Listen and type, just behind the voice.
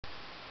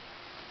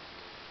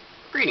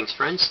Greetings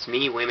friends, it's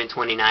me,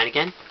 Wayman29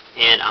 again,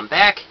 and I'm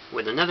back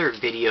with another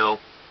video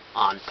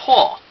on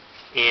Paul,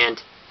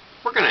 and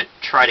we're going to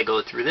try to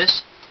go through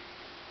this.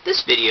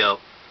 This video,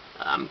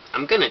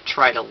 I'm going to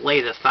try to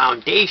lay the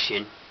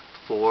foundation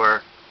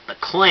for the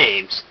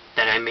claims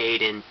that I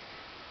made in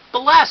the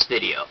last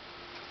video,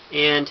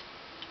 and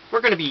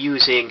we're going to be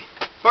using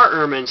Bart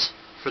Ehrman's,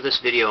 for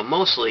this video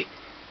mostly,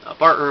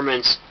 Bart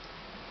Ehrman's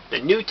The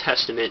New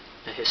Testament,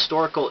 a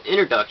Historical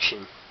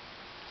Introduction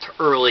to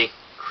Early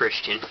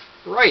Christian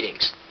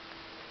Writings.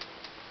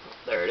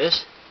 There it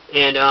is.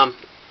 And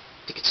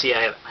you can see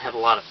I have a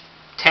lot of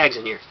tags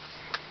in here.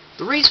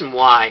 The reason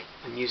why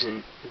I'm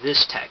using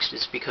this text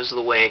is because of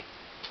the way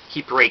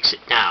he breaks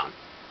it down.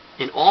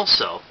 And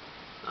also,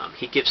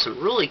 he gives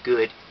some really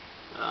good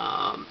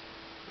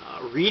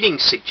reading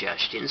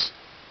suggestions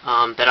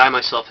that I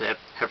myself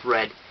have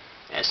read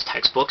as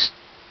textbooks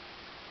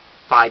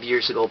 5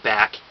 years ago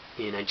back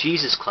in a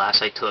Jesus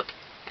class I took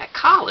at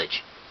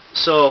college.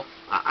 So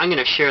I'm going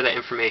to share that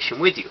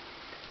information with you.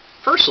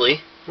 Firstly,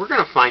 we're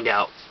going to find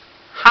out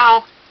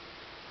how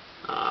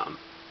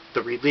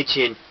the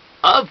religion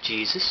of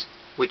Jesus,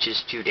 which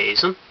is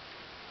Judaism,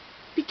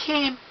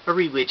 became a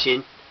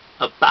religion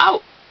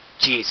about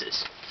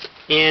Jesus.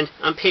 And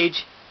on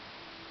page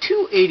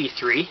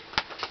 283,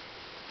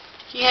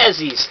 he has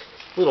these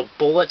little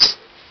bullets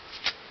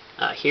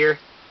here,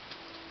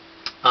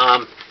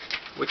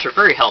 which are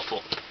very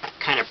helpful.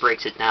 Kind of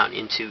breaks it down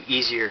into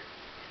easier,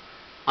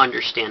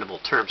 understandable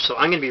terms. So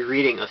I'm going to be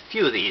reading a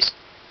few of these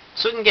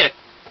so we can get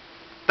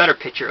a better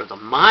picture of the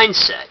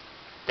mindset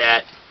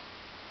that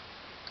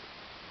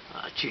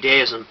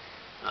Judaism,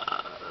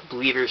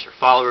 believers or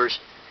followers,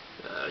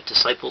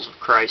 disciples of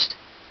Christ,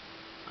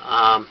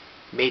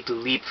 made the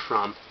leap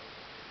from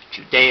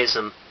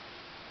Judaism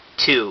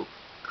to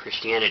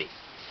Christianity.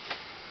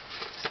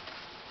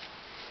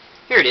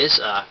 Here it is.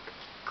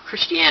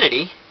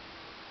 Christianity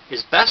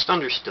is best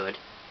understood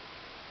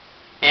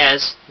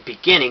as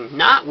beginning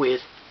not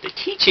with the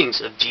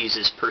teachings of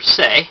Jesus per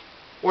se,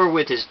 or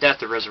with his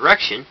death or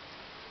resurrection,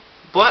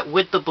 but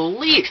with the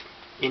belief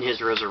in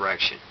his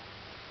resurrection.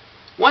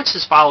 Once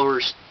his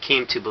followers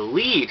came to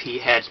believe he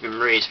had been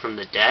raised from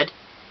the dead,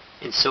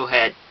 and so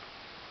had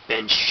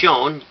been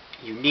shown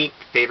unique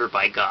favor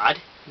by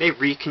God, they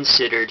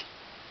reconsidered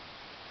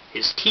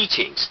his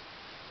teachings.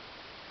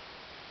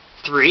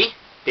 3.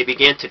 They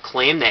began to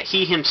claim that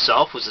he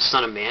himself was the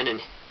Son of Man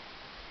and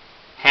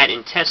had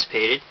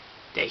anticipated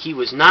that he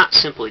was not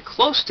simply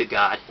close to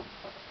God,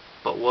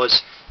 but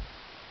was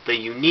the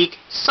unique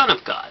Son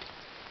of God,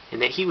 and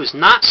that he was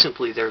not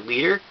simply their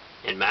leader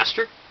and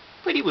master,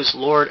 but he was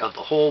Lord of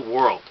the whole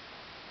world.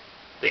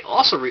 They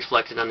also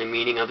reflected on the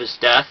meaning of his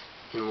death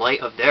in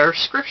light of their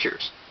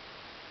scriptures,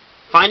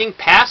 finding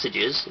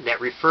passages that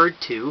referred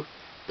to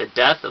the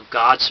death of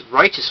God's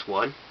righteous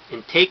one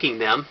and taking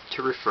them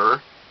to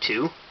refer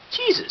to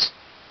Jesus.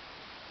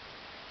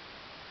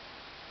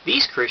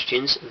 These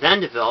Christians then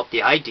developed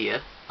the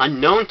idea,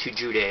 unknown to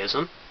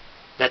Judaism,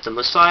 that the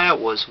Messiah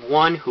was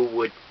one who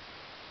would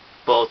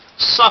both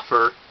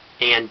suffer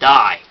and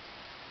die.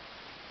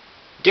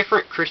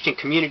 Different Christian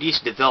communities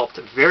developed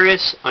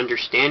various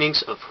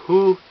understandings of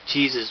who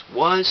Jesus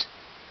was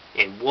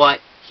and what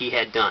he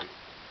had done.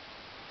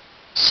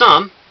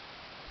 Some,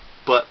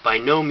 but by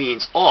no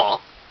means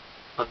all,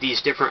 of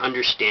these different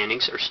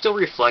understandings are still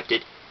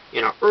reflected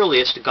in our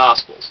earliest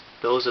Gospels,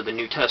 those of the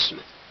New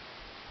Testament.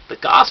 The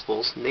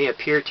Gospels may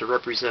appear to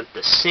represent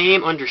the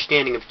same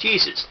understanding of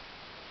Jesus,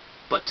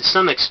 but to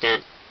some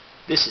extent,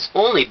 this is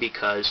only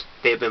because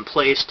they have been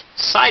placed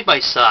side by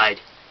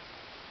side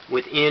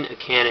within a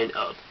canon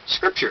of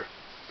Scripture.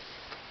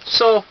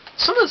 So,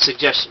 some of the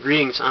suggested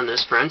readings on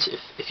this, friends,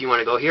 if you want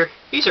to go here,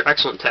 these are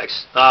excellent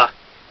texts.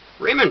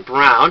 Raymond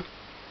Brown,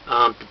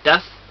 The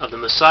Death of the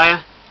Messiah,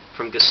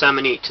 From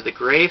Gethsemane to the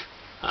Grave,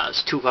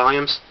 it's 2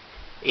 volumes,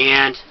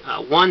 and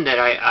one that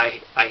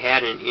I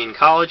had in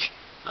college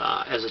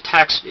as a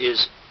text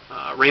is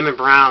Raymond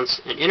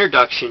Brown's An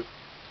Introduction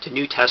to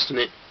New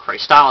Testament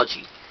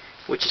Christology,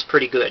 which is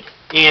pretty good.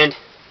 And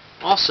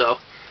also,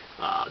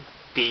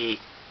 the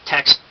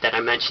text that I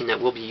mentioned that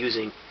we'll be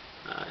using,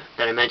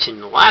 that I mentioned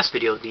in the last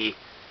video, the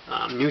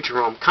New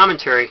Jerome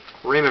Commentary,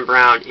 Raymond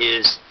Brown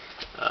is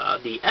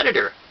the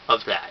editor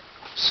of that.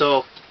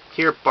 So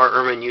here Bart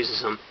Ehrman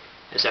uses them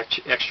as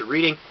extra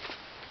reading,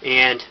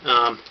 and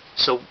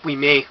so we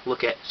may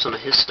look at some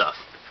of his stuff.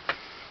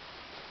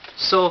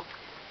 So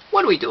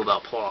what do we do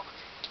about Paul?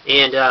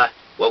 And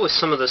what was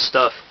some of the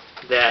stuff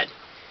that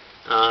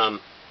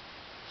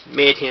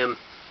made him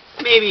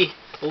maybe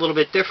a little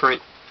bit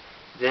different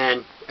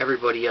than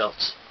everybody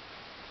else?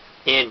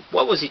 And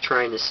what was he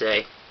trying to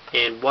say?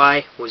 And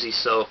why was he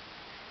so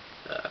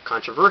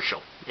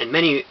controversial? And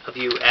many of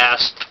you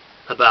asked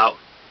about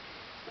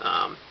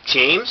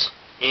James,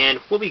 and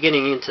we'll be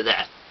getting into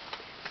that.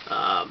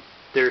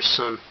 There's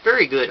some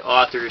very good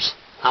authors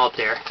out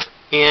there,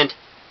 and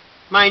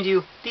mind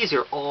you, these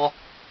are all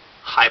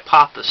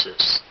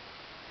hypotheses.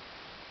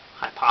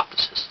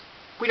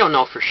 We don't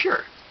know for sure.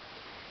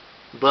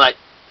 But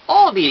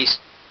all these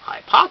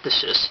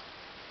hypotheses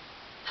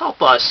help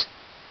us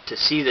to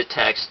see the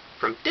text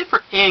from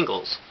different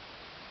angles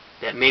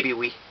that maybe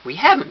we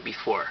haven't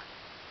before.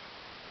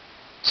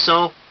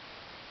 So,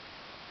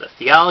 the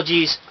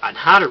theologies on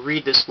how to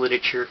read this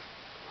literature,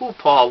 who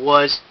Paul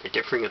was, the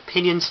differing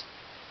opinions,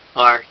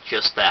 are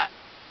just that,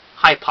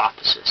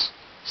 hypothesis.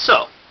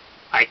 So,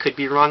 I could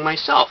be wrong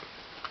myself.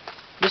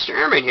 Mr.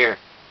 Ehrman here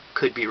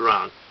could be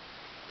wrong.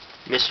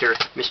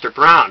 Mr.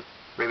 Brown,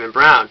 Raymond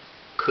Brown,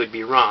 could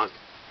be wrong.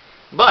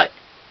 But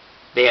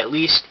they at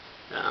least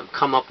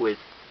come up with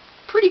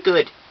pretty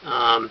good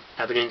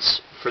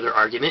evidence for their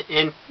argument,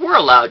 and we're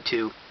allowed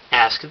to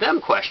ask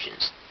them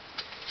questions.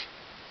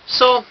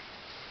 So,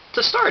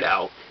 to start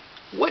out,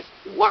 what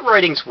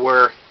writings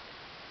were,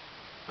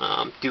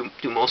 do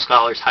most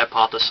scholars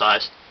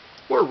hypothesize,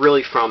 were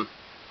really from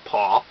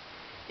Paul,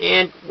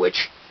 and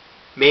which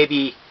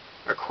maybe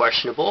are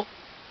questionable,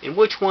 and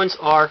which ones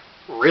are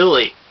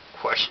really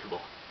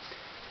questionable?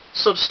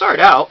 So to start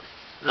out,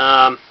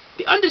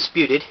 the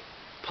undisputed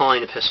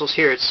Pauline epistles,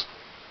 here it's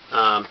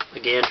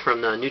again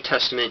from the New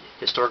Testament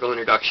Historical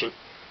Introduction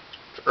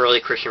to Early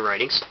Christian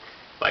Writings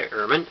by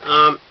Ehrman,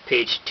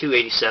 page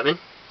 287.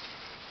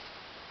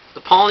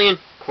 The Pauline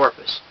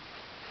corpus.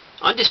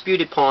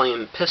 Undisputed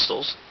Pauline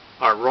epistles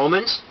are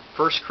Romans,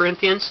 1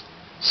 Corinthians,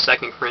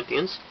 2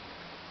 Corinthians,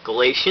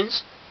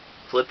 Galatians,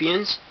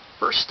 Philippians,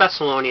 1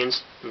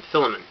 Thessalonians, and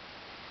Philemon.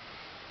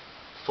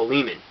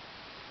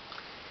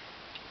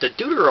 The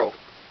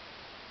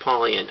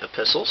Deutero-Pauline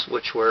epistles,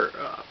 which were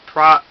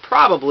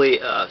probably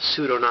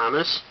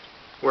pseudonymous,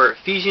 were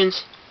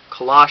Ephesians,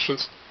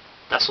 Colossians,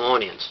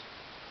 Thessalonians.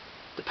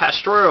 The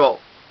pastoral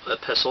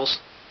epistles,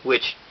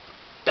 which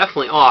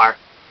definitely are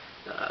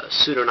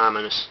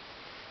pseudonymous,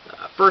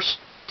 1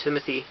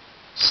 Timothy,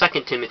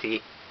 2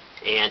 Timothy,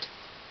 and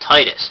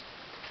Titus.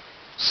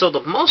 So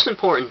the most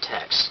important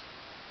texts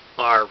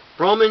are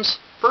Romans,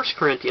 1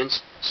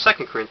 Corinthians,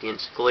 2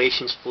 Corinthians,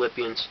 Galatians,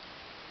 Philippians,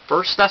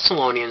 1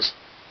 Thessalonians,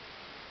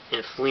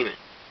 and Philemon.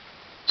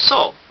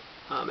 So,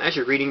 as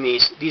you're reading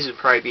these would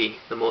probably be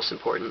the most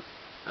important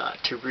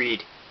to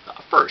read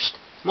first.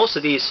 Most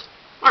of these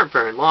aren't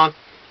very long.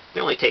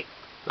 They only take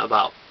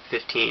about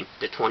 15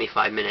 to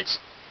 25 minutes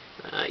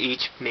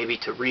each, maybe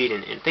to read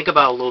and think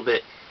about a little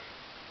bit.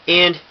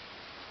 And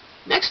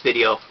next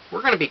video,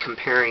 we're going to be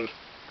comparing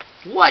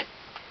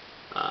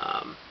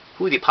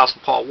who the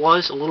Apostle Paul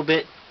was a little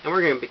bit, and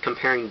we're going to be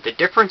comparing the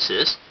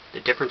differences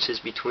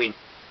between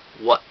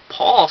what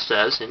Paul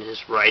says in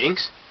his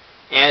writings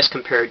as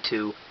compared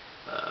to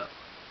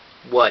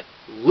what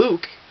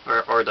Luke,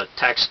 or the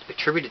text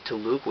attributed to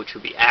Luke, which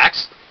would be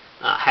Acts,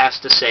 has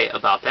to say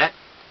about that.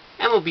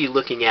 And we'll be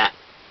looking at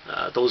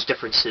those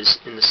differences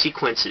in the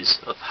sequences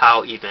of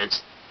how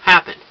events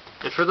happen.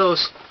 And for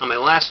those on my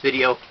last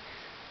video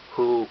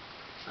who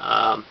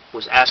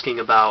was asking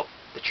about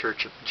the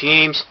Church of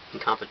James in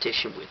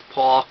competition with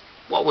Paul,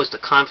 what was the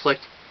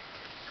conflict?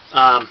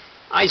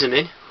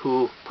 Eisenman,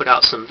 who put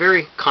out some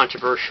very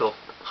controversial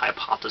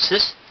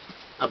hypothesis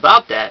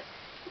about that,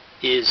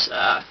 is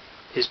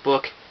his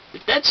book, The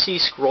Dead Sea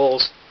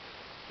Scrolls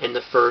and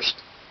the First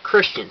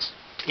Christians.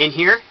 In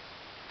here,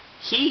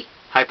 he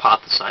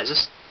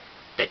hypothesizes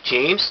that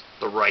James,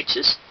 the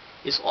righteous,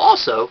 is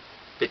also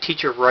the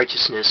teacher of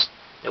righteousness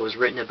that was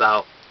written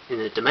about in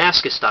the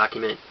Damascus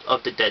document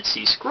of the Dead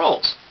Sea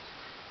Scrolls.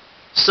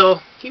 So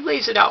he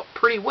lays it out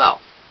pretty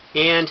well.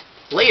 And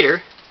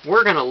later,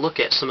 we're going to look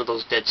at some of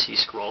those Dead Sea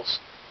Scrolls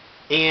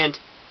and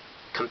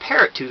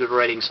compare it to the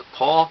writings of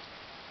Paul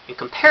and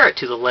compare it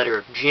to the letter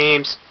of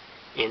James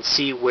and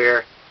see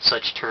where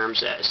such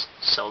terms as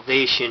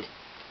salvation,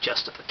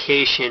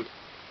 justification,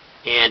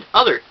 and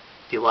other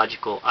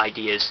theological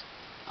ideas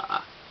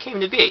came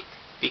to be.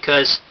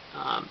 Because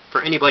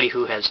for anybody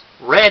who has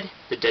read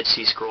the Dead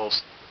Sea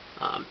Scrolls,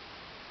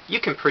 you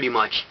can pretty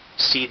much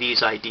see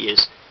these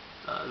ideas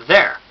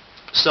there.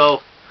 So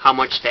how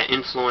much that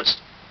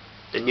influenced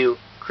the new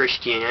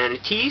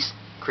Christianities,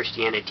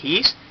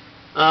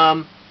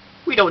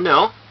 we don't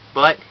know,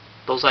 but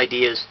those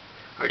ideas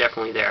are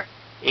definitely there.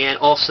 And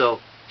also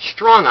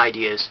strong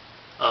ideas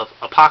of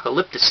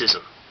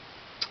apocalypticism.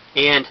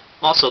 And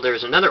also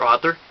there's another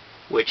author,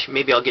 which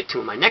maybe I'll get to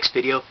in my next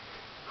video,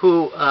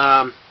 who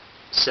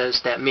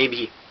says that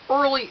maybe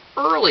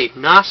early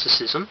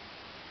Gnosticism,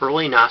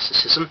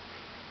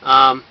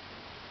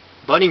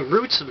 budding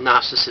roots of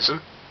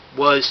Gnosticism,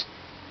 was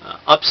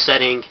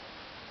upsetting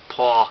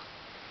Paul,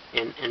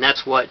 and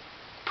that's what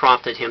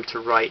prompted him to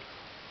write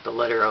the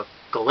letter of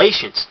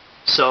Galatians.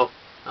 So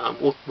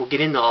we'll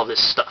get into all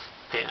this stuff.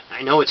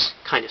 I know it's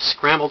kind of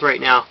scrambled right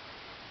now,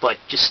 but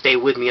just stay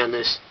with me on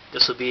this.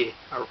 This will be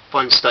a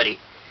fun study.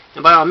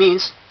 And by all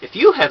means, if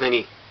you have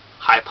any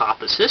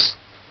hypothesis,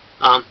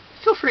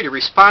 feel free to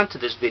respond to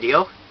this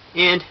video,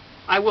 and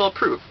I will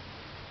approve.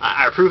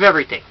 I approve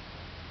everything,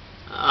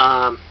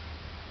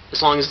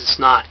 as long as it's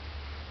not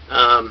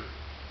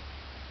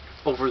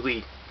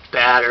overly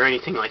bad or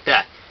anything like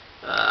that,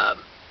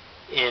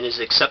 and is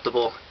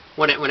acceptable.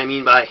 What I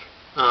mean by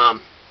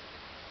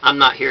I'm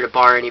not here to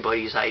bar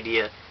anybody's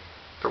idea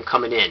from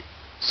coming in.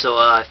 So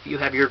if you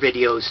have your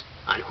videos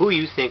on who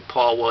you think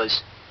Paul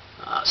was,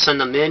 send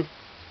them in.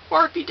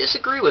 Or if you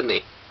disagree with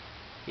me,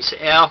 you say,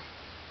 Al,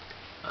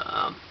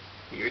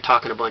 you're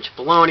talking a bunch of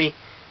baloney,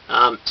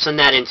 send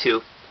that in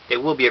too. They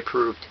will be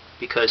approved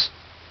because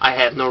I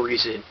have no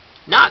reason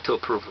not to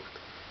approve them.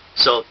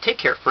 So take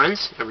care,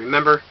 friends, and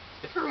remember,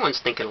 if everyone's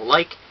thinking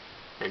alike,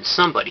 then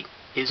somebody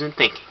isn't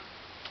thinking.